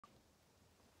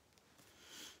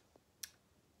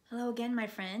Hello again, my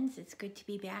friends. It's good to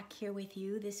be back here with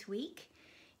you this week.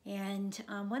 And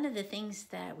one of the things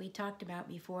that we talked about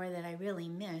before that I really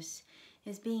miss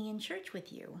is being in church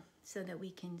with you so that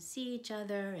we can see each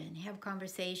other and have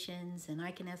conversations and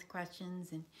I can ask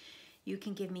questions and you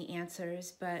can give me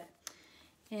answers. But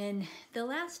in the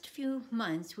last few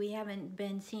months, we haven't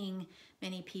been seeing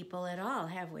many people at all,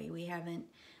 have we? We haven't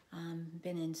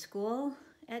been in school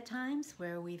at times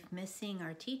where we've missed seeing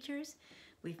our teachers.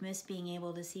 We've missed being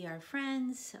able to see our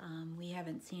friends. We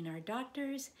haven't seen our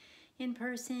doctors in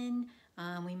person.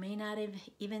 We may not have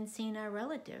even seen our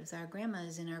relatives, our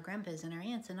grandmas and our grandpas and our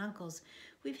aunts and uncles.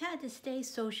 We've had to stay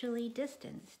socially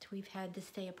distanced. We've had to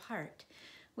stay apart,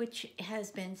 which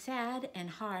has been sad and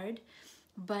hard,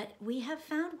 but we have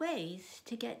found ways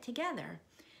to get together.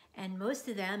 And most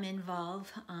of them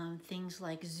involve things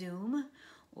like Zoom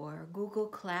or Google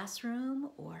Classroom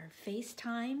or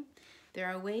FaceTime. There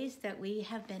are ways that we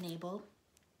have been able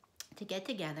to get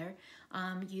together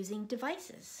using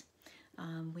devices.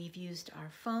 We've used our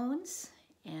phones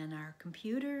and our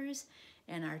computers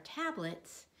and our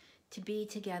tablets to be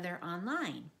together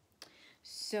online.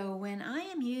 So when I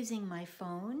am using my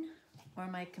phone or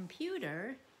my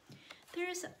computer,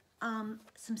 there's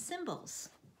some symbols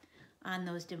on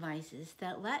those devices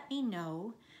that let me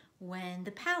know when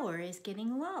the power is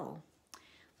getting low.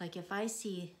 Like if I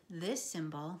see this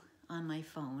symbol on my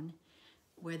phone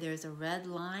where there's a red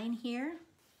line here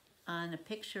on a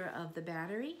picture of the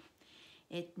battery,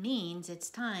 it means it's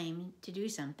time to do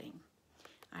something.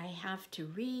 I have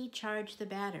to recharge the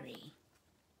battery.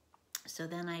 So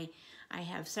then I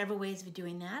have several ways of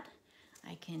doing that.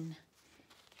 I can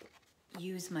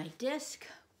use my disc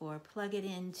or plug it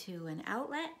into an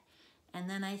outlet, and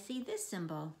then I see this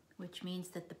symbol, which means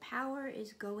that the power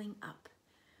is going up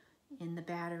in the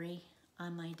battery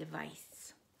on my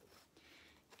device.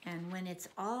 And when it's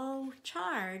all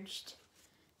charged,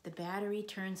 the battery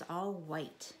turns all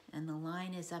white and the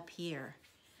line is up here,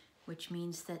 which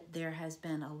means that there has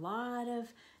been a lot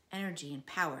of energy and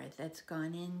power that's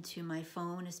gone into my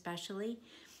phone especially,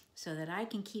 so that I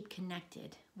can keep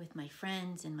connected with my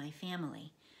friends and my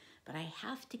family. But I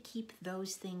have to keep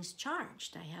those things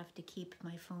charged. I have to keep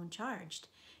my phone charged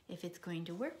if it's going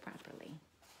to work properly.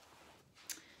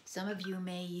 Some of you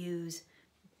may use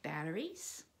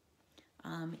batteries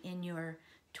in your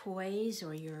toys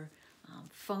or your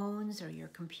phones or your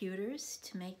computers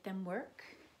to make them work.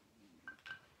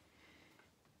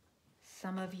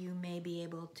 Some of you may be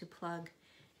able to plug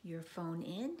your phone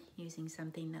in using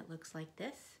something that looks like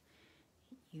this.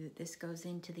 This goes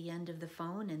into the end of the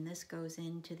phone and this goes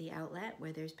into the outlet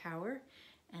where there's power,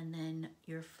 and then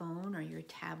your phone or your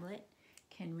tablet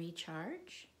can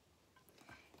recharge.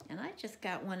 And I just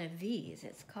got one of these.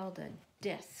 It's called a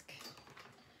disc.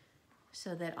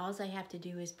 So that all I have to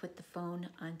do is put the phone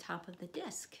on top of the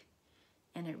disc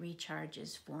and it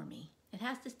recharges for me. It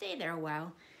has to stay there a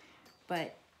while,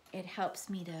 but it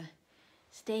helps me to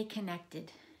stay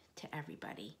connected to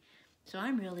everybody. So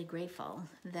I'm really grateful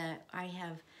that I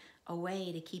have a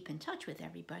way to keep in touch with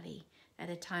everybody at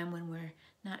a time when we're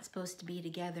not supposed to be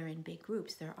together in big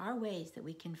groups. There are ways that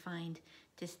we can find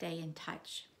to stay in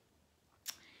touch.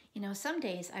 You know, some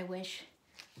days I wish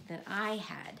that I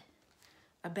had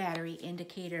a battery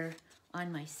indicator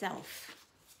on myself,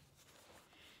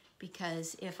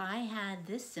 because if I had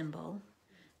this symbol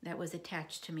that was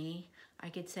attached to me, I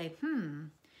could say,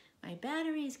 my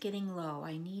battery is getting low.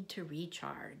 I need to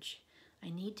recharge.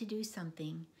 I need to do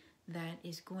something that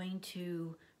is going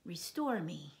to restore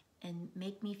me and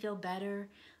make me feel better,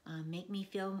 make me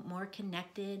feel more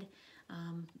connected,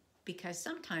 because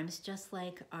sometimes, just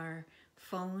like our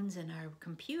phones and our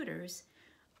computers,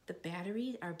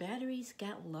 our batteries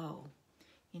get low.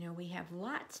 You know, we have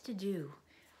lots to do.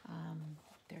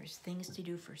 There's things to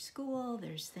do for school.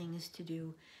 There's things to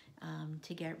do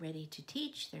to get ready to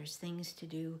teach. There's things to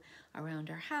do around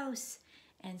our house.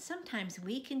 And sometimes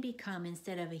we can become,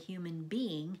 instead of a human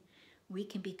being, we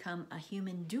can become a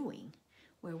human doing,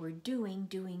 where we're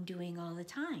doing all the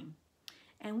time.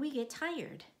 And we get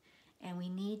tired. And we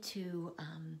need to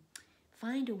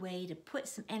find a way to put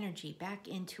some energy back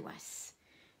into us.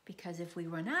 Because if we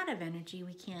run out of energy,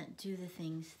 we can't do the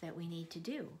things that we need to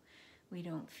do. We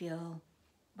don't feel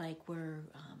like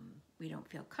we don't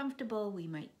feel comfortable. We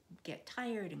might get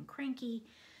tired and cranky.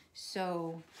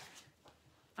 So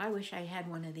I wish I had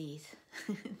one of these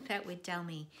that would tell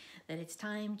me that it's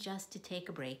time just to take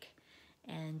a break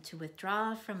and to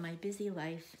withdraw from my busy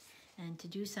life and to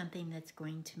do something that's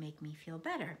going to make me feel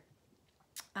better.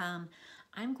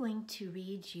 I'm going to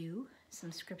read you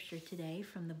some scripture today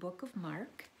from the book of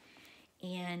Mark,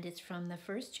 and it's from the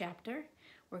first chapter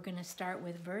We're going to start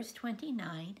with verse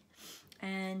 29,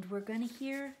 and we're going to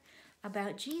hear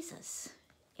about Jesus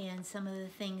and some of the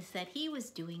things that he was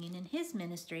doing in his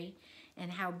ministry and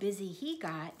how busy he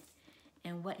got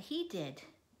and what he did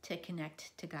to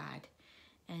connect to God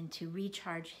and to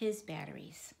recharge his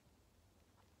batteries.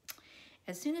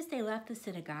 As soon as they left the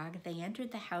synagogue, they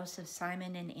entered the house of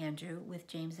Simon and Andrew with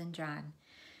James and John.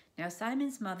 Now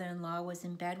Simon's mother-in-law was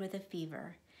in bed with a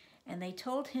fever, and they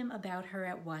told him about her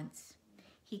at once.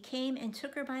 He came and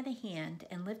took her by the hand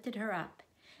and lifted her up,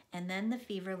 and then the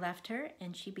fever left her,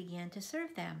 and she began to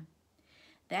serve them.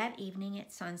 That evening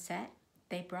at sunset,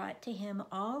 they brought to him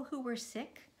all who were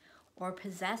sick or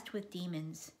possessed with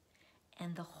demons,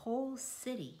 and the whole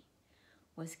city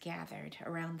was gathered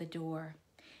around the door.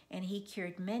 And he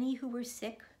cured many who were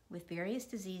sick with various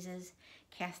diseases,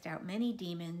 cast out many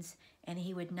demons, and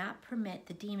he would not permit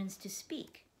the demons to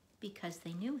speak because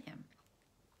they knew him.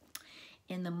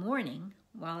 In the morning,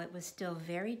 while it was still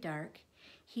very dark,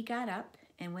 he got up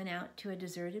and went out to a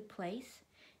deserted place,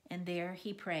 and there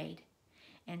he prayed.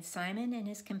 And Simon and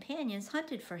his companions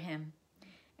hunted for him.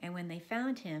 And when they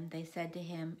found him, they said to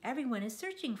him, "Everyone is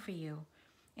searching for you."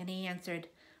 And he answered,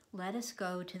 "Let us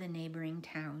go to the neighboring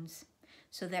towns,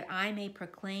 so that I may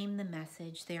proclaim the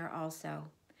message there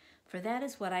also. For that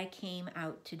is what I came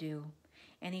out to do."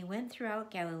 And he went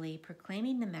throughout Galilee,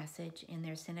 proclaiming the message in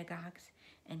their synagogues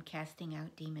and casting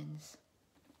out demons.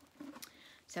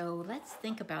 So let's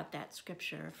think about that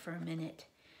scripture for a minute.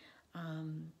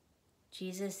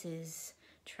 Jesus is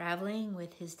traveling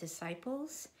with his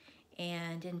disciples,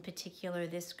 and in particular,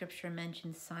 this scripture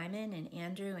mentions Simon and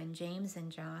Andrew and James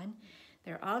and John.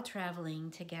 They're all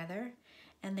traveling together,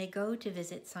 and they go to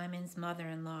visit Simon's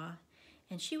mother-in-law,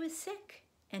 and she was sick,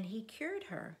 and he cured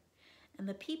her. And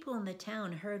the people in the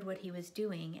town heard what he was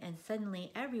doing, and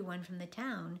suddenly everyone from the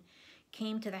town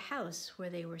came to the house where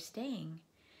they were staying.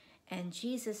 And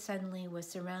Jesus suddenly was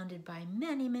surrounded by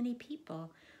many, many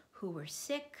people who were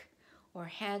sick or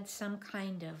had some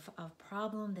kind of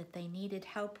problem that they needed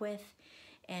help with,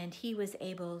 and he was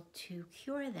able to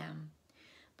cure them.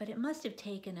 But it must have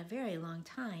taken a very long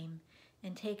time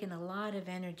and taken a lot of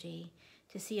energy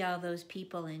to see all those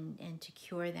people and to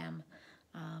cure them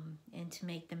and to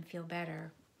make them feel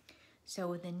better.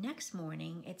 So the next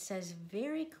morning, it says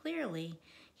very clearly,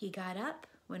 he got up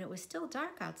when it was still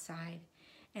dark outside,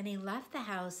 and he left the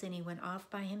house and he went off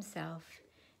by himself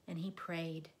and he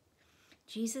prayed.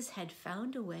 Jesus had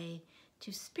found a way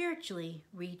to spiritually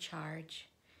recharge.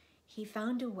 He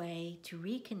found a way to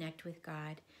reconnect with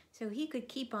God so he could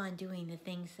keep on doing the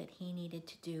things that he needed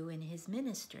to do in his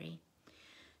ministry.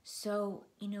 So,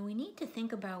 we need to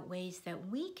think about ways that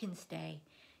we can stay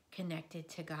connected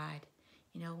to God.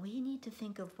 We need to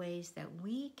think of ways that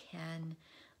we can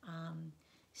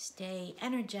stay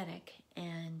energetic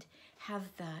and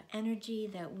have the energy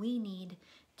that we need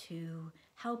to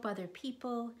help other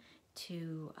people,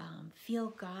 to feel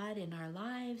God in our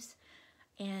lives.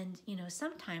 And,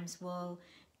 sometimes we'll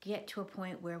get to a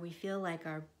point where we feel like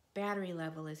our battery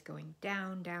level is going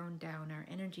down, down, down. Our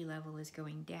energy level is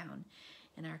going down.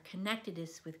 And our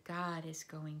connectedness with God is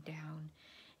going down.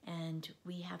 And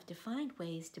we have to find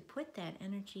ways to put that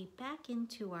energy back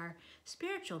into our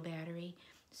spiritual battery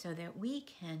so that we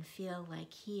can feel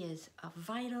like he is a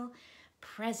vital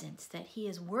presence, that he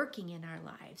is working in our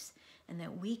lives, and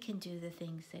that we can do the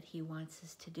things that he wants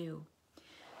us to do.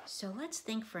 So let's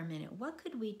think for a minute. What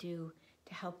could we do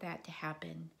to help that to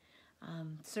happen?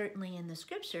 Certainly in the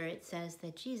scripture, it says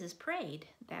that Jesus prayed.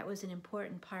 That was an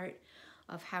important part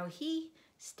of how he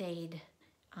stayed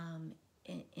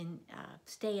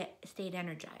stayed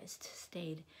energized,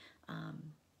 stayed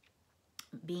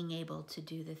being able to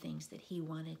do the things that he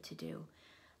wanted to do.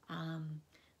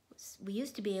 We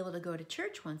used to be able to go to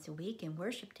church once a week and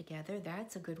worship together.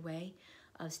 That's a good way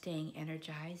of staying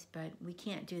energized, but we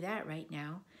can't do that right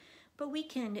now. But we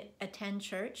can attend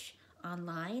church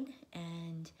online,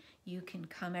 and you can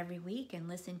come every week and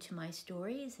listen to my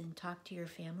stories and talk to your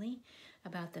family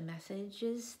about the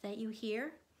messages that you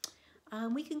hear.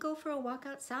 We can go for a walk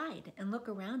outside and look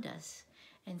around us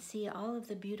and see all of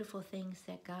the beautiful things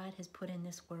that God has put in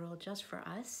this world just for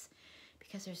us,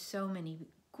 because there's so many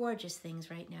gorgeous things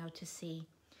right now to see.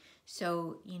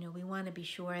 So, we want to be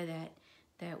sure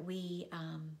that we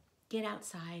get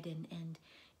outside and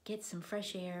get some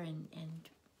fresh air and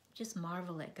just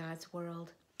marvel at God's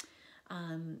world.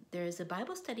 There's a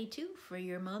Bible study too for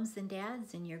your moms and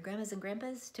dads and your grandmas and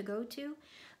grandpas to go to,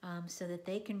 so that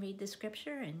they can read the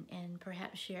scripture and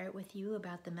perhaps share it with you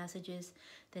about the messages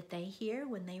that they hear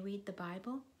when they read the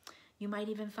Bible. You might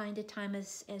even find a time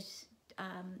as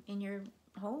in your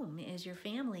home as your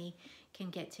family can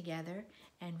get together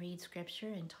and read scripture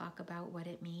and talk about what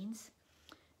it means.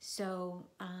 So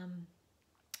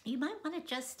you might want to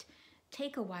just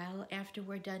take a while after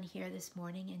we're done here this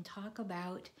morning and talk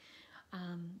about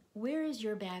where is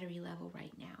your battery level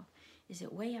right now? Is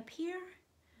it way up here?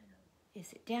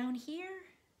 Is it down here?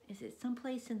 Is it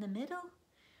someplace in the middle?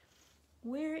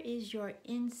 Where is your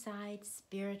inside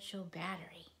spiritual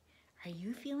battery? Are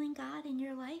you feeling God in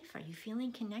your life? Are you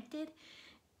feeling connected?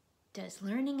 Does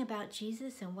learning about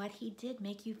Jesus and what he did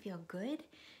make you feel good?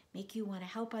 Make you want to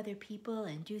help other people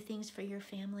and do things for your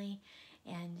family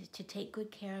and to take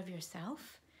good care of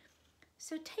yourself?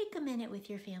 So take a minute with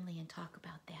your family and talk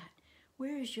about that.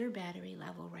 Where is your battery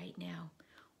level right now?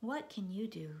 What can you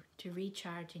do to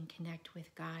recharge and connect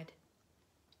with God?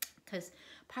 Because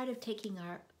part of taking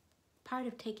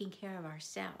care of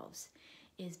ourselves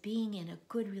is being in a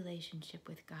good relationship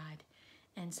with God.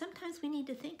 And sometimes we need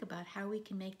to think about how we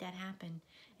can make that happen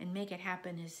and make it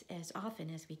happen as often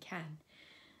as we can.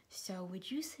 So would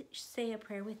you say a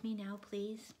prayer with me now,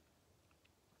 please?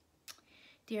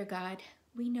 Dear God,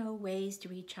 we know ways to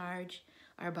recharge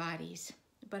our bodies,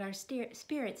 but our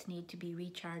spirits need to be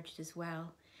recharged as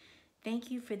well.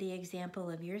 Thank you for the example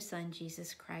of your Son,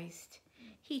 Jesus Christ.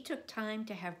 He took time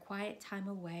to have quiet time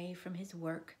away from his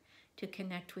work to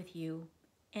connect with you,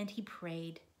 and he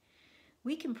prayed.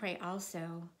 We can pray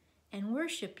also and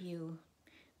worship you.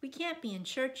 We can't be in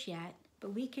church yet,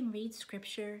 but we can read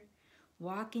scripture,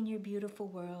 walk in your beautiful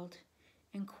world,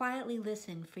 and quietly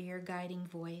listen for your guiding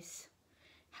voice.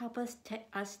 Help us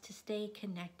to stay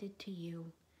connected to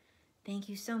you. Thank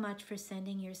you so much for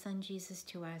sending your Son Jesus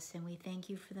to us, and we thank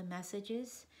you for the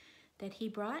messages that he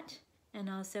brought and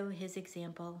also his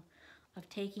example of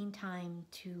taking time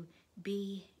to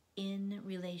be in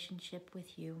relationship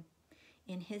with you.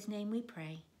 In his name we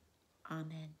pray.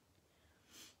 Amen.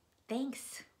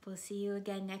 Thanks. We'll see you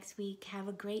again next week. Have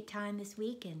a great time this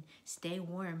week and stay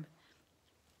warm.